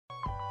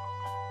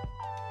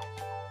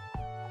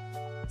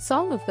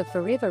Song of the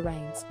Forever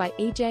Rains by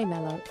E.J.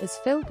 Mellow is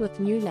filled with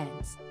new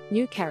lands,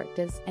 new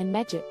characters and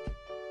magic.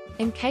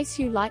 In case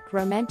you like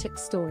romantic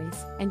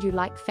stories and you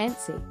like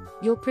fancy,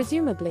 you'll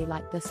presumably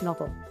like this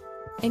novel.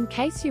 In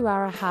case you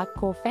are a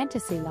hardcore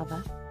fantasy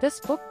lover,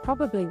 this book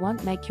probably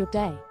won't make your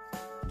day.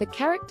 The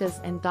characters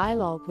and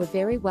dialogue were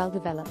very well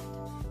developed.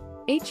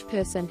 Each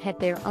person had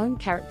their own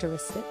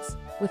characteristics,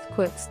 with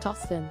quirks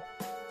tossed in.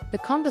 The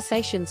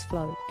conversations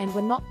flowed and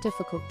were not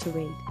difficult to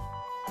read.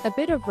 A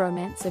bit of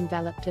romance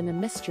enveloped in a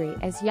mystery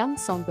as young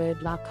songbird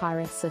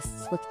Lakira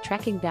assists with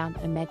tracking down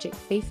a magic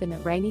thief in a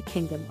rainy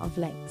kingdom of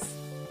lakes.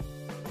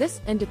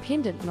 This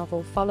independent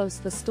novel follows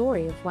the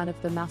story of one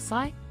of the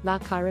Maasai,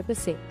 Lakira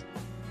Beset.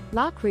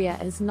 Lakria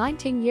is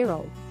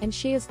 19-year-old, and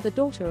she is the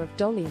daughter of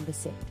Dolian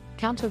Beset,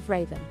 Count of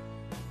Raven,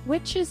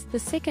 which is the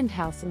second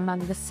house among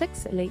the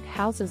 6 elite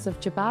houses of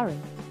Jabari,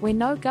 where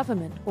no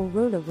government or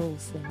ruler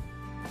rules them.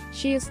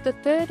 She is the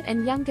third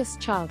and youngest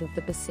child of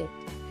the Beset.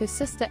 Her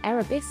sister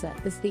Arabessa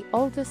is the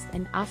oldest,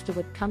 and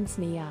afterward comes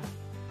Nia.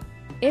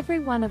 Every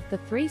one of the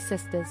 3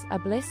 sisters are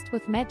blessed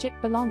with magic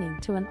belonging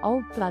to an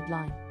old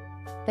bloodline.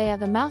 They are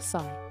the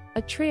Maasai,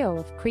 a trio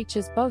of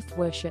creatures both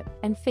worshipped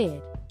and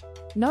feared.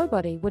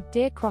 Nobody would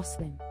dare cross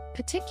them,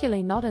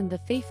 particularly not in the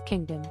Thief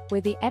Kingdom,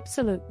 where the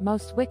absolute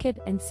most wicked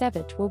and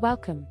savage were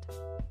welcomed.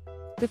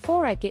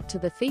 Before I get to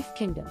the Thief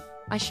Kingdom,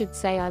 I should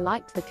say I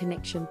liked the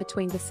connection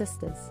between the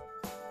sisters.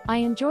 I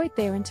enjoyed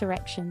their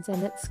interactions,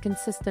 and it's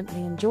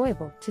consistently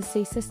enjoyable to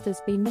see sisters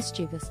be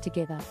mischievous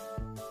together.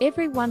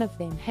 Every one of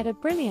them had a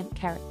brilliant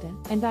character,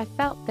 and I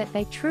felt that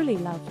they truly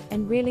loved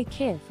and really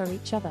care for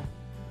each other.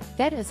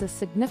 That is a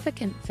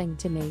significant thing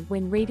to me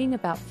when reading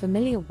about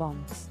familial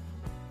bonds.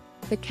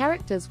 The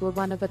characters were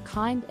one of a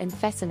kind and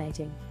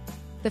fascinating.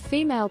 The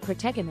female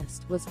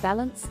protagonist was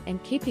balanced,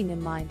 and keeping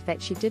in mind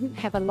that she didn't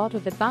have a lot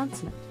of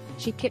advancement,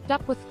 she kept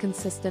up with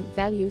consistent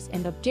values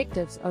and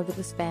objectives over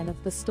the span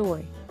of the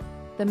story.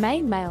 The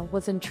main male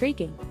was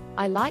intriguing.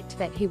 I liked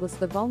that he was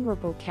the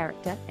vulnerable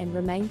character and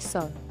remained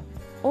so.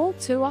 All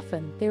too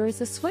often, there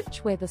is a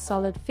switch where the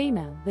solid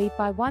female lead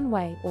by one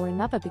way or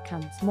another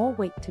becomes more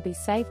weak to be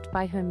saved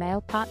by her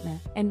male partner,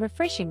 and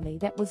refreshingly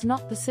that was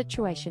not the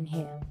situation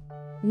here.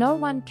 No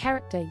one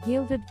character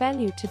yielded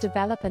value to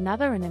develop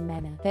another in a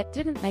manner that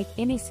didn't make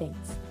any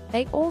sense.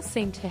 They all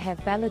seemed to have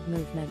valid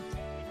movement.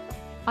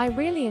 I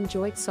really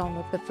enjoyed Song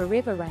of the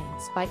Forever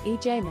Rains by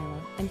E.J.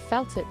 Mellow and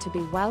felt it to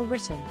be well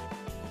written.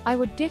 I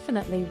would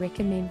definitely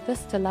recommend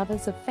this to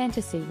lovers of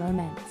fantasy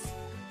romance.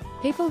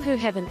 People who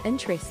have an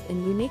interest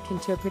in unique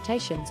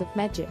interpretations of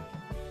magic.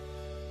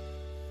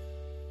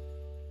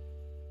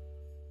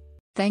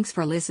 Thanks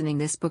for listening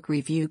this book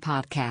review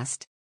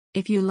podcast.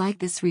 If you like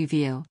this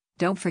review,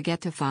 don't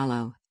forget to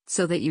follow,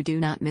 so that you do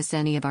not miss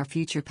any of our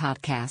future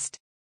podcast.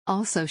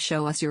 Also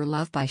show us your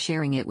love by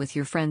sharing it with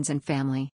your friends and family.